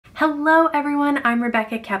Hello everyone, I'm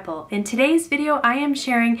Rebecca Keppel. In today's video, I am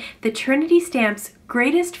sharing the Trinity Stamps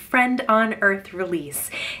Greatest Friend on Earth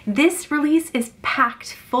release. This release is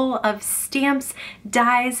packed full of stamps,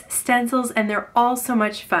 dies, stencils, and they're all so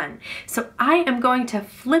much fun. So I am going to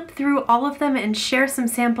flip through all of them and share some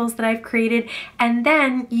samples that I've created and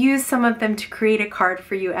then use some of them to create a card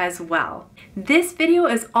for you as well. This video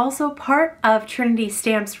is also part of Trinity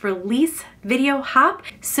Stamps release video hop,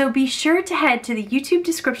 so be sure to head to the YouTube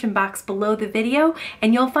description box below the video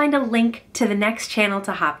and you'll find a link to the next channel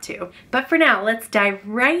to hop to. But for now, let's dive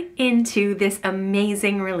right into this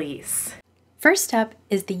amazing release. First up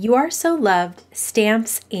is the You Are So Loved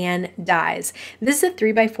Stamps and Dies. This is a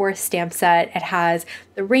 3x4 stamp set. It has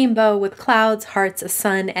the rainbow with clouds, hearts, a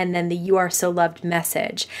sun, and then the You Are So Loved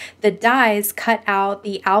message. The dies cut out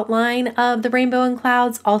the outline of the rainbow and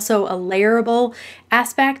clouds, also a layerable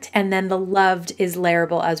aspect, and then the loved is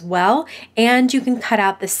layerable as well, and you can cut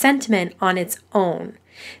out the sentiment on its own.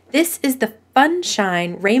 This is the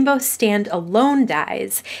Funshine Rainbow Stand-Alone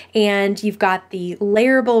dies, and you've got the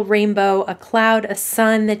layerable rainbow, a cloud, a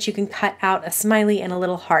sun that you can cut out, a smiley, and a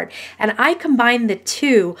little heart. And I combined the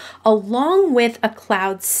two along with a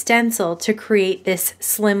cloud stencil to create this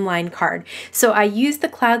slimline card. So I used the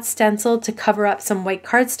cloud stencil to cover up some white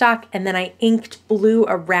cardstock, and then I inked blue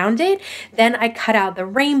around it. Then I cut out the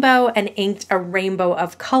rainbow and inked a rainbow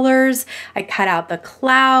of colors. I cut out the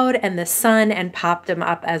cloud and the sun and popped them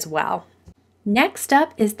up as well. Next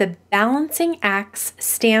up is the Balancing Acts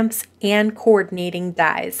Stamps and Coordinating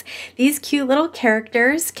Dies. These cute little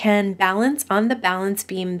characters can balance on the balance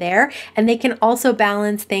beam there, and they can also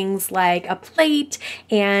balance things like a plate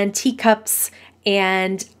and teacups.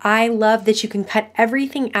 And I love that you can cut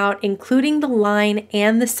everything out, including the line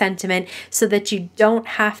and the sentiment, so that you don't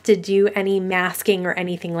have to do any masking or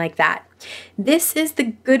anything like that. This is the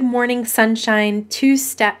Good Morning Sunshine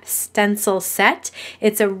 2-step stencil set.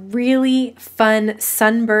 It's a really fun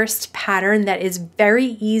sunburst pattern that is very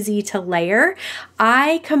easy to layer.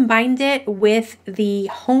 I combined it with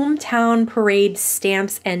the Hometown Parade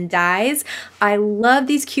stamps and dies. I love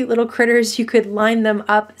these cute little critters. You could line them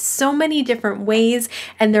up so many different ways,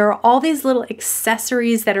 and there are all these little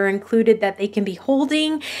accessories that are included that they can be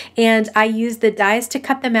holding, and I used the dies to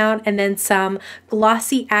cut them out and then some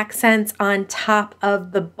glossy accents on top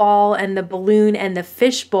of the ball and the balloon and the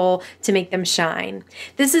fishbowl to make them shine.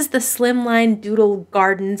 This is the Slimline Doodle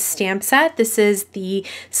Garden stamp set. This is the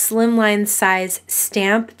Slimline size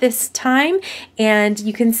stamp this time, and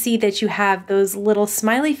you can see that you have those little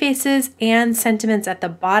smiley faces and sentiments at the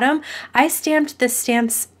bottom. I stamped the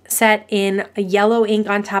stamps set in a yellow ink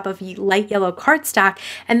on top of light yellow cardstock,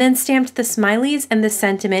 and then stamped the smileys and the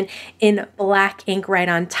sentiment in black ink right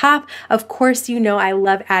on top. Of course, you know I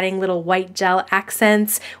love adding little white gel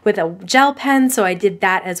accents with a gel pen, so I did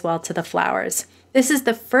that as well to the flowers. This is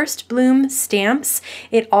the First Bloom stamps.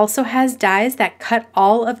 It also has dies that cut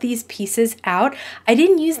all of these pieces out. I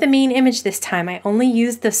didn't use the main image this time. I only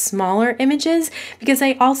used the smaller images because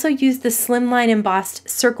I also used the Slimline embossed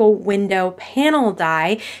circle window panel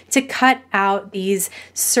die to cut out these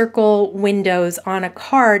circle windows on a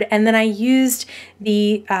card. And then I used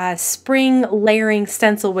the spring layering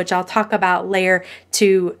stencil, which I'll talk about later,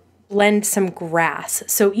 to blend some grass.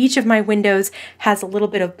 So each of my windows has a little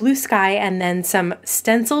bit of blue sky and then some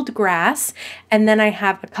stenciled grass, and then I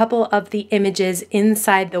have a couple of the images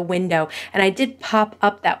inside the window. And I did pop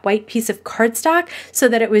up that white piece of cardstock so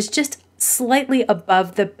that it was just slightly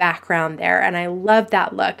above the background there, and I love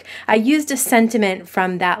that look. I used a sentiment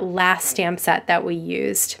from that last stamp set that we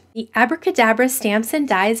used. The Abracadabra Stamps and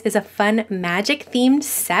Dies is a fun magic themed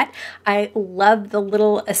set. I love the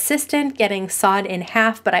little assistant getting sawed in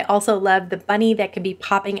half, but I also love the bunny that can be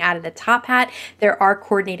popping out of the top hat. There are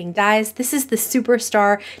coordinating dies. This is the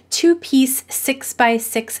Superstar 2-piece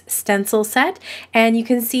 6x6 stencil set, and you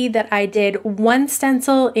can see that I did one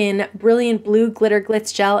stencil in brilliant blue glitter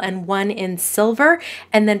glitz gel and one in silver,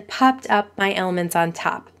 and then popped up my elements on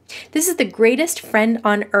top. This is the Greatest Friend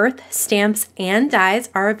on Earth stamps and dies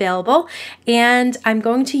are available, and I'm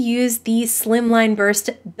going to use the Slimline Burst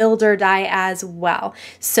Builder die as well.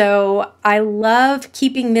 So I love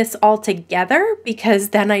keeping this all together because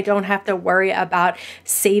then I don't have to worry about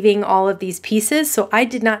saving all of these pieces. So I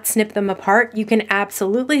did not snip them apart. You can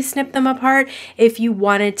absolutely snip them apart if you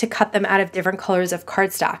wanted to cut them out of different colors of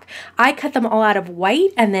cardstock. I cut them all out of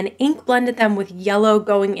white and then ink blended them with yellow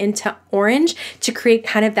going into orange to create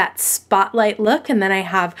kind of that spotlight look, and then I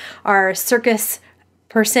have our circus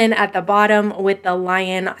person at the bottom with the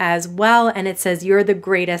lion as well, and it says, "You're the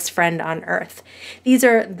greatest friend on earth." These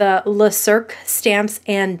are the Cirque stamps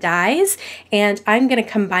and dies, and I'm going to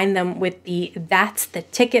combine them with the That's the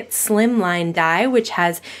Ticket Slimline die, which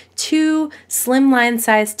has 2 slimline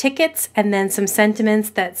size tickets and then some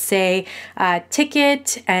sentiments that say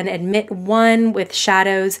ticket and admit 1 with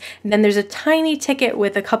shadows. And then there's a tiny ticket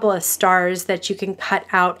with a couple of stars that you can cut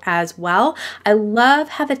out as well. I love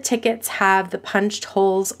how the tickets have the punched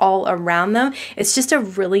holes all around them. It's just a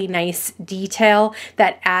really nice detail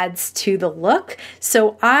that adds to the look.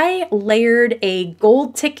 So I layered a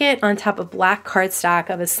gold ticket on top of black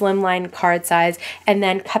cardstock of a slimline card size, and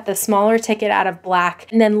then cut the smaller ticket out of black,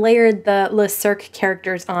 and then layered the Cirque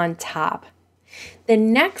characters on top. The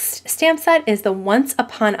next stamp set is the Once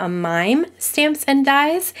Upon a Mime stamps and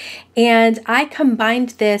dies, and I combined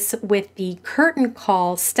this with the Curtain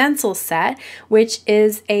Call stencil set, which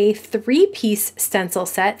is a 3-piece stencil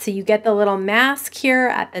set. So you get the little mask here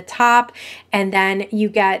at the top, and then you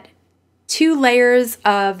get 2 layers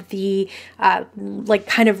of the like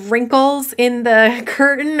kind of wrinkles in the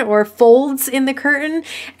curtain or folds in the curtain,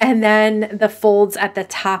 and then the folds at the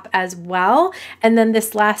top as well. And then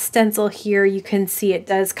this last stencil here, you can see it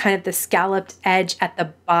does kind of the scalloped edge at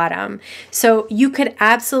the bottom. So you could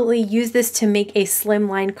absolutely use this to make a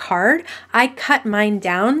slimline card. I cut mine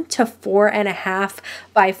down to 4.5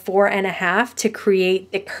 by 4.5 to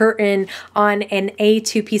create the curtain on an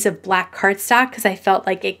A2 piece of black cardstock, because I felt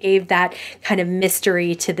like it gave that kind of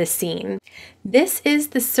mystery to the scene. This is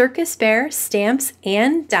the Circus Bear stamps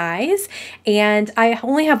and dies, and I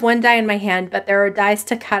only have 1 die in my hand, but there are dies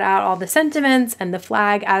to cut out all the sentiments and the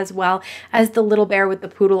flag, as well as the little bear with the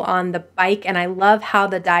poodle on the bike, and I love how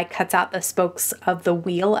the die cuts out the spokes of the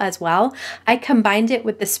wheel as well. I combined it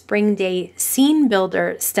with the Spring Day Scene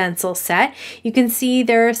Builder stencil set. You can see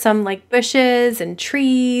there are some like bushes and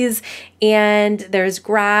trees, and there's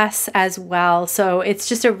grass as well. So it's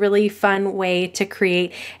just a really fun way to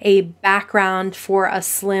create a background for a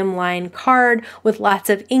slimline card with lots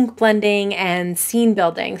of ink blending and scene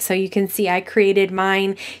building. So you can see I created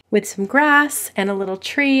mine with some grass and a little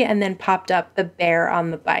tree, and then popped up the bear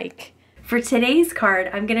on the bike. For today's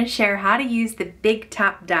card, I'm going to share how to use the Big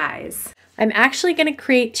Top dies. I'm actually going to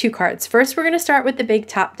create 2 cards. First, we're going to start with the Big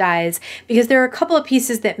Top dies, because there are a couple of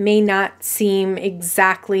pieces that may not seem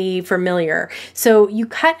exactly familiar. So you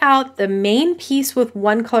cut out the main piece with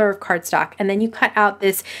 1 color of cardstock, and then you cut out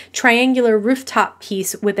this triangular rooftop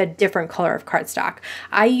piece with a different color of cardstock.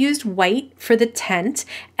 I used white for the tent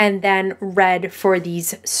and then red for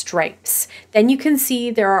these stripes. Then you can see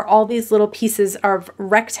there are all these little pieces of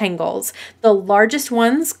rectangles. The largest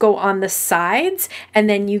ones go on the sides, and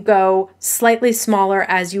then you go slightly smaller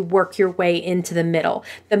as you work your way into the middle.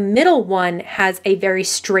 The middle one has a very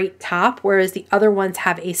straight top, whereas the other ones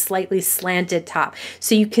have a slightly slanted top.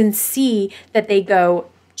 So you can see that they go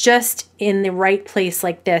just in the right place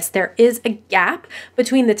like this. There is a gap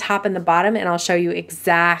between the top and the bottom, and I'll show you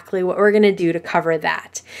exactly what we're going to do to cover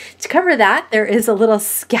that. To cover that, there is a little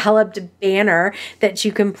scalloped banner that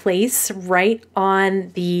you can place right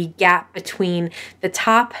on the gap between the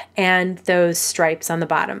top and those stripes on the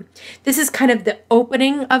bottom. This is kind of the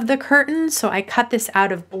opening of the curtain, so I cut this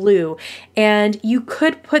out of blue, and you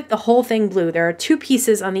could put the whole thing blue. There are 2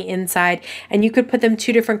 pieces on the inside, and you could put them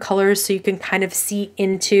 2 different colors so you can kind of see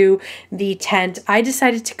into the tent. I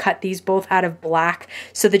decided to cut these both out of black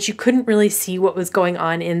so that you couldn't really see what was going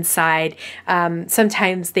on inside.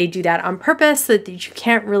 Sometimes they do that on purpose so that you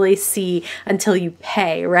can't really see until you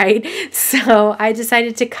pay, right? So I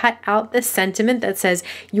decided to cut out the sentiment that says,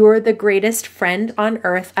 "You're the greatest friend on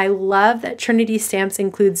earth." I love that Trinity Stamps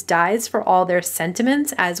includes dies for all their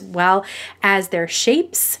sentiments as well as their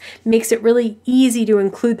shapes. Makes it really easy to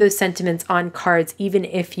include those sentiments on cards, even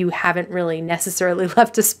if you haven't really necessarily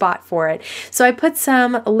left a spot for it. So I put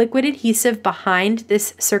some liquid adhesive behind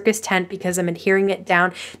this circus tent because I'm adhering it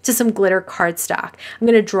down to some glitter cardstock. I'm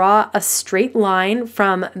going to draw a straight line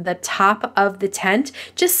from the top of the tent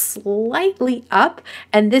just slightly up,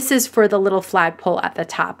 and this is for the little flagpole at the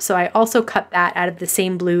top. So I also cut that out of the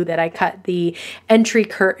same blue that I cut the entry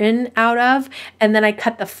curtain out of, and then I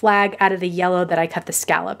cut the flag out of the yellow that I cut the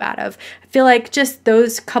scallop out of. I feel like just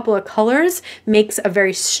those couple of colors makes a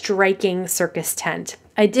very striking circus tent.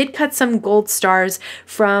 I did cut some gold stars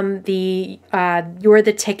from the You're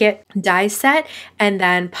the Ticket die set, and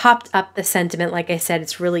then popped up the sentiment. Like I said,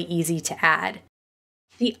 it's really easy to add.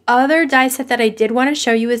 The other die set that I did want to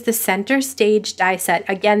show you is the center stage die set.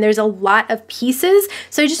 Again, there's a lot of pieces,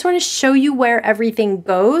 so I just want to show you where everything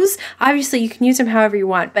goes. Obviously, you can use them however you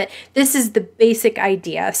want, but this is the basic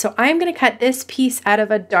idea. So I'm going to cut this piece out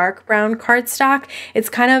of a dark brown cardstock. It's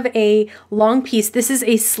kind of a long piece. This is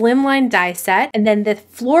a slimline die set, and then the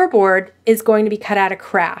floorboard is going to be cut out of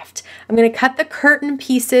craft. I'm going to cut the curtain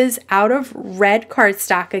pieces out of red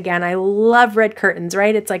cardstock. Again, I love red curtains,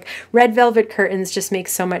 right? It's like red velvet curtains just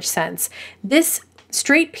makes so much sense. This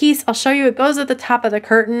straight piece, I'll show you, it goes at the top of the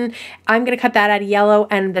curtain. I'm going to cut that out of yellow,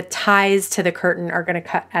 and the ties to the curtain are going to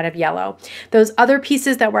cut out of yellow. Those other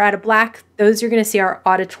pieces that were out of black, those you're going to see are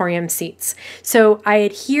auditorium seats. So I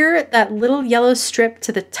adhere that little yellow strip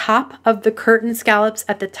to the top of the curtain scallops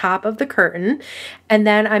at the top of the curtain, and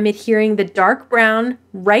then I'm adhering the dark brown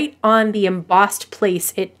right on the embossed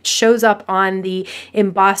place. It shows up on the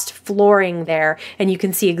embossed flooring there, and you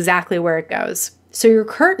can see exactly where it goes. So your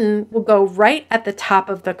curtain will go right at the top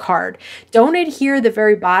of the card. Don't adhere the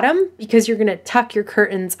very bottom because you're going to tuck your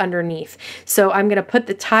curtains underneath. So I'm going to put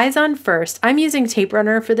the ties on first. I'm using tape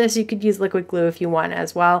runner for this. You could use liquid glue if you want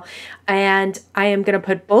as well. And I am going to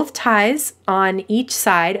put both ties on each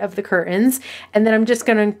side of the curtains. And then I'm just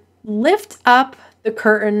going to lift up the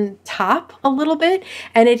curtain top a little bit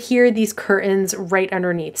and adhere these curtains right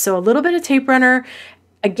underneath. So a little bit of tape runner.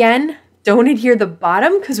 Again, don't adhere the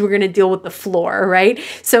bottom because we're going to deal with the floor, right?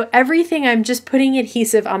 So everything, I'm just putting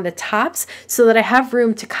adhesive on the tops so that I have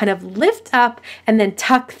room to kind of lift up and then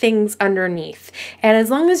tuck things underneath. And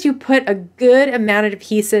as long as you put a good amount of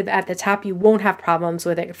adhesive at the top, you won't have problems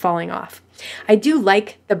with it falling off. I do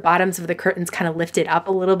like the bottoms of the curtains kind of lifted up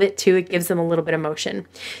a little bit too. It gives them a little bit of motion.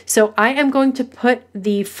 So I am going to put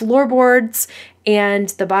the floorboards and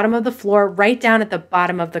the bottom of the floor right down at the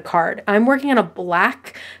bottom of the card. I'm working on a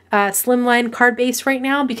black slimline card base right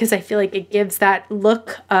now because I feel like it gives that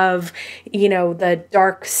look of, you know, the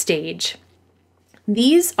dark stage.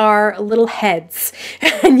 These are little heads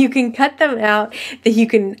and you can cut them out, that you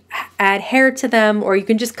can add hair to them, or you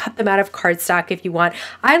can just cut them out of cardstock if you want.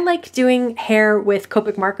 I like doing hair with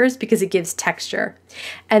Copic markers because it gives texture.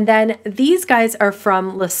 And then these guys are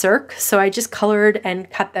from Cirque, so I just colored and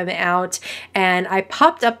cut them out, and I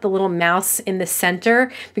popped up the little mouse in the center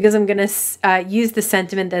because I'm going to use the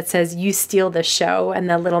sentiment that says "you steal the show," and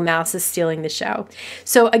the little mouse is stealing the show.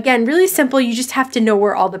 So again, really simple. You just have to know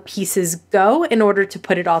where all the pieces go in order to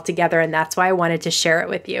put it all together, and that's why I wanted to share it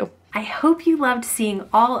with you. I hope you loved seeing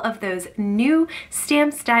all of those new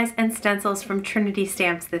stamps, dies, and stencils from Trinity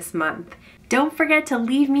Stamps this month. Don't forget to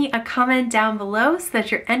leave me a comment down below so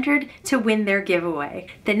that you're entered to win their giveaway.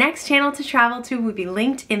 The next channel to travel to will be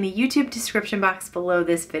linked in the YouTube description box below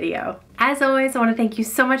this video. As always, I want to thank you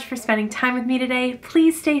so much for spending time with me today.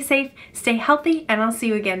 Please stay safe, stay healthy, and I'll see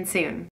you again soon.